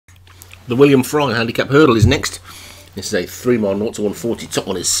The William Fry Handicap Hurdle is next. This is a 3 mile 0 to 140. Top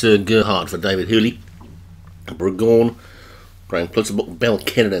one is Sir Gerhard for David Hooley. Burgoyne, Graham Clutterbuck, Bell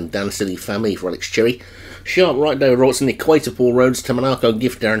Kennan and Dan Silly Family for Alex Cherry. Sharp Right, David Robertson, Equator, Paul Rhodes, Tamanako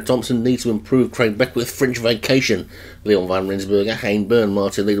Gift, Darren Thompson, Need to Improve, Craig Beckwith, French Vacation, Leon Van Rensburger, Hayne Byrne,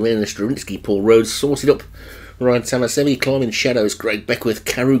 Martin Liederman, Stravinsky, Paul Rhodes, Sorted Up, Ryan Tamasevi, Climbing Shadows, Craig Beckwith,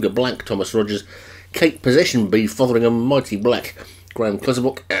 Karuga Blank, Thomas Rogers, Cape Possession, B. Fotheringham, Mighty Black, Graham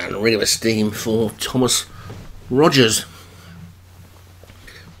Clutterbuck, and Ring of Esteem for Thomas Rogers.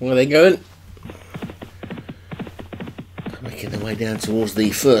 Where are they going? Making their way down towards the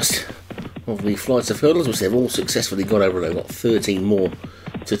first of the flights of hurdles, which they've all successfully got over. They've got 13 more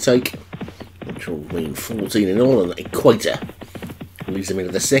to take, which will mean 14 in all, and Equator leads them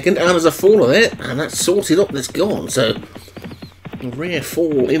into the second. And there's a faller there, and that's Sorted Up, that's gone. So a rare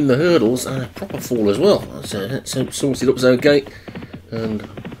fall in the hurdles, and a proper fall as well. So let's hope Sorted Up's okay, and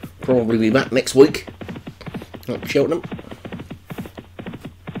probably be back next week at Cheltenham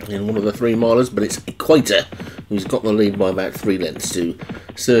in one of the 3 milers, but it's Equator who's got the lead by about 3 lengths to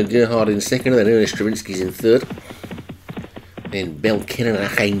Sir Gerhard in second, and then Ernest Stravinsky's in third. Then Bell Kennan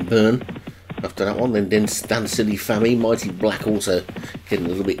and Hayne Byrne after that one. Then Dan Silly Family, Mighty Black also getting a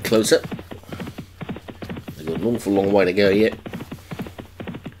little bit closer. They've got an awful long way to go yet.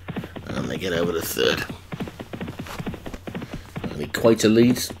 And they get over the third. And Equator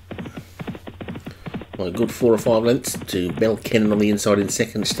leads by a good 4 or 5 lengths to Bell Kennan on the inside in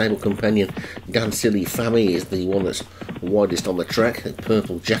second. Stable companion Dan Silly Family is the one that's widest on the track. The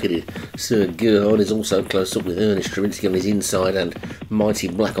purple jacketed Sir Gerhard is also close up with Ernest Stravinsky on his inside and Mighty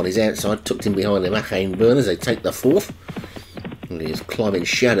Black on his outside, tucked in behind them Hayne Byrne as they take the fourth. And he's Climbing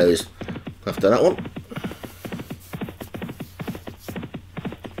Shadows after that one.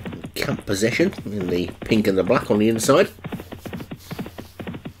 Camp Possession in the pink and the black on the inside.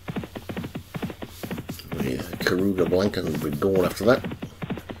 Karuga Blank and Burgoyne after that.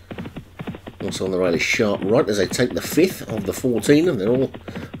 Also on the rail is Sharp Right as they take the 5th of the 14, and they're all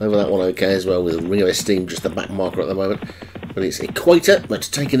over that one okay as well, with Ring of Esteem just the back marker at the moment. But it's Equator that's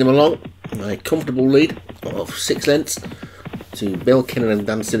taking them along. A comfortable lead of 6 lengths to Bell Kennan and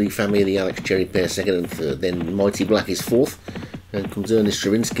Dan Silly Family, the Alex Cherry pair second and third. Then Mighty Black is 4th. Then comes Ernest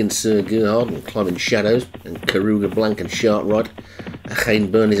Stravinsky and Sir Gerhard and Climbing Shadows and Karuga Blank and Sharp Right.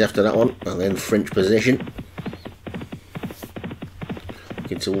 Hayne Byrne is after that one, and then French Possession.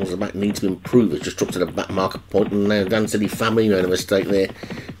 Towards the back, Needs to Improve. It's just up to the back marker point, and now Dan Silly Family made a mistake there,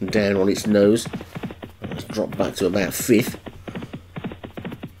 down on its nose. It's dropped back to about 5th.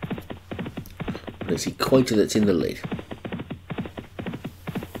 But it's Equator that's in the lead.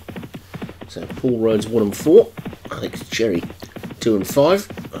 So Paul Rhodes 1 and 4, Alex Cherry 2 and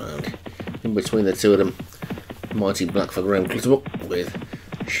 5, and in between the two of them, Mighty Black for Graham Clutterbuck with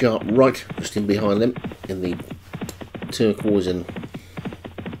Sharp Right just in behind them in the turquoise and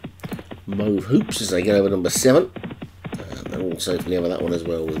mauve hoops as they get over number 7, and they're all safely over that one as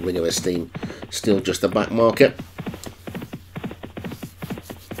well, with Ring of Esteem still just the back marker.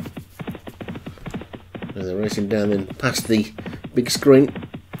 And they're racing down then past the big screen,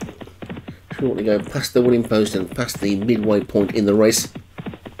 shortly go past the winning post and past the midway point in the race.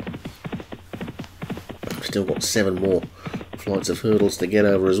 Still got 7 more flights of hurdles to get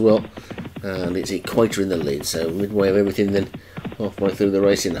over as well, and it's Equator in the lead, so midway of everything then, halfway through the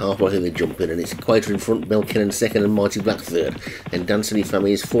racing, halfway through the jumping, and it's Equator in front, Bell Kennan second and Mighty Black third. And Dan Silly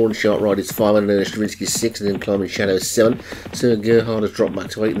Family is 4 and Sharp Ride is 5 and Ernest Stravinsky is 6, and then Climbing Shadows 7. Sir Gerhard has dropped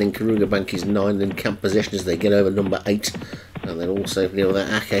back to 8, and then Karuga Bank is 9, and then Camp Possession as they get over number 8. And then all safely over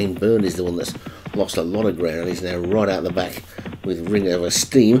that, Hayne Byrne is the one that's lost a lot of ground, and he's now right out the back with Ring of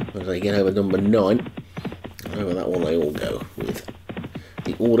Esteem as they get over number 9. And over that one they all go, with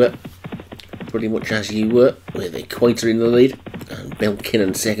the order pretty much as you were, with Equator in the lead, and Bell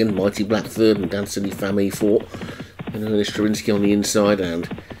Kennan second, Mighty Black third, and Dan Silly Family 4, and Ernest Stravinsky on the inside, and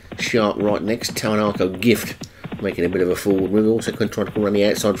Sharp Right next. Tamanako Gift making a bit of a forward move, also trying to come around the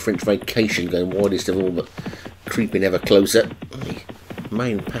outside. French Vacation going widest of all, but creeping ever closer. The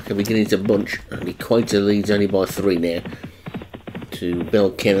main pack are beginning to bunch, and Equator leads only by 3 now to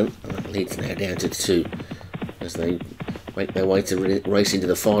Bell Kennan, and that leads now down to 2 as they make their way to race into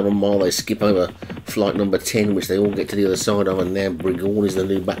the final mile. They skip over flight number 10, which they all get to the other side of, and now Burgoyne is the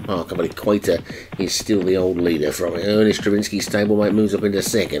new back marker, but Equator is still the old leader from it. Ernest Stravinsky's stablemate moves up into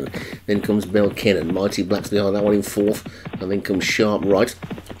second, then comes Bell Kennan, Mighty Black's behind that one in 4th, and then comes Sharp Right.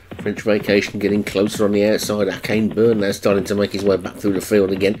 French Vacation getting closer on the outside. Hayne Byrne now starting to make his way back through the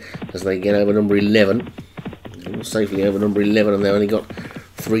field again as they get over number 11. All safely over number 11, and they've only got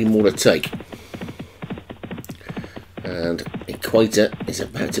 3 more to take. And Equator is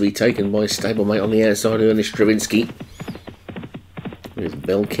about to be taken by stablemate on the outside, Ernest Stravinsky, with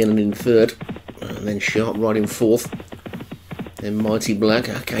Belkinnon in third, and then Sharp right in fourth. Then Mighty Black,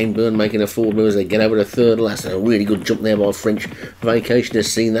 Arcane Burn making a forward move as they get over to third last. And a really good jump there by French Vacation.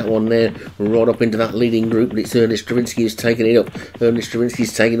 Has seen that one there right up into that leading group, but it's Ernest Stravinsky who's taking it up. Ernest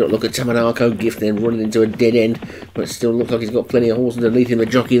Stravinsky's taking it up. Look at Tamanako Gift then running into a dead end, but it still looks like he's got plenty of horse underneath him. The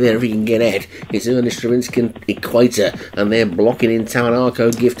jockey there, if he can get out, it's Ernest Stravinsky and Equator, and they're blocking in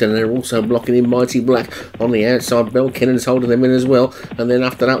Tamanako Gift, and they're also blocking in Mighty Black on the outside. Belkinnon's holding them in as well, and then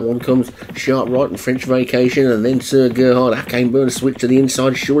after that one comes Sharp Right and French Vacation, and then Sir Gerhard. Arcane Burn switch to the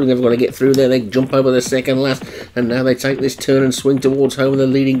inside, surely they've got to get through there. They jump over the second last, and now they take this turn and swing towards home. The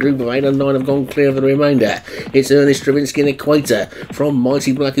leading group of 8 and 9 have gone clear of the remainder. It's Ernest Stravinsky and Equator from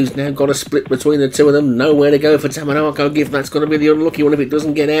Mighty Black, who's now got a split between the two of them. Nowhere to go for Tamanako Gift. That's got to be the unlucky one if it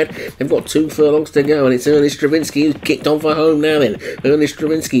doesn't get out. They've got 2 furlongs to go, and it's Ernest Stravinsky who's kicked on for home now then. Ernest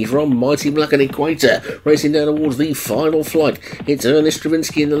Stravinsky from Mighty Black and Equator racing down towards the final flight. It's Ernest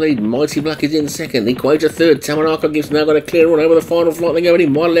Stravinsky in the lead. Mighty Black is in second. Equator third. Tamanako Gift's now got a clear run over the final flight. They're going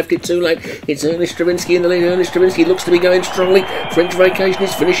in. Might have left it too late. It's Ernest Stravinsky in the lead. Ernest Stravinsky looks to be going strongly. French Vacation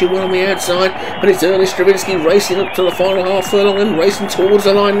is finishing well on the outside, but it's Ernest Stravinsky racing up to the final half furlong and racing towards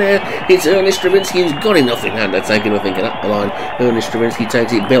the line there. It's Ernest Stravinsky who's got enough in hand to take anything up the line. Ernest Stravinsky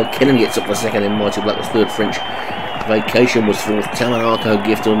takes it. Belkinnon gets up for second, and Mighty Black was third. French Vacation was fourth. Tamanako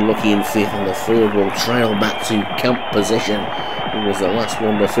Gift unlucky in fifth, and the field will trail back to camp possession. It was the last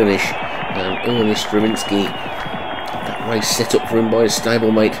one to finish, and Ernest Stravinsky, that race set up for him by his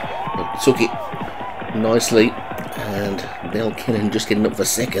stablemate, took it nicely, and Belkinnon just getting up for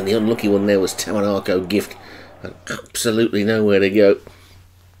second. The unlucky one there was Tamanako Gift, and absolutely nowhere to go.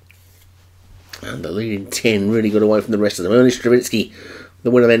 And the leading 10 really got away from the rest of them. Ernest Stravinsky,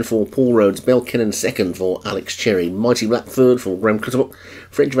 the winner then for Paul Rhodes. Belkinnon second for Alex Cherry. Mighty Black third for Graham Clutterbuck.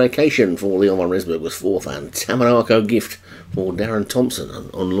 French Vacation for Leon van Rensburg was fourth, and Tamanako Gift for Darren Thompson, an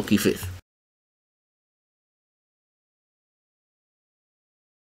unlucky fifth.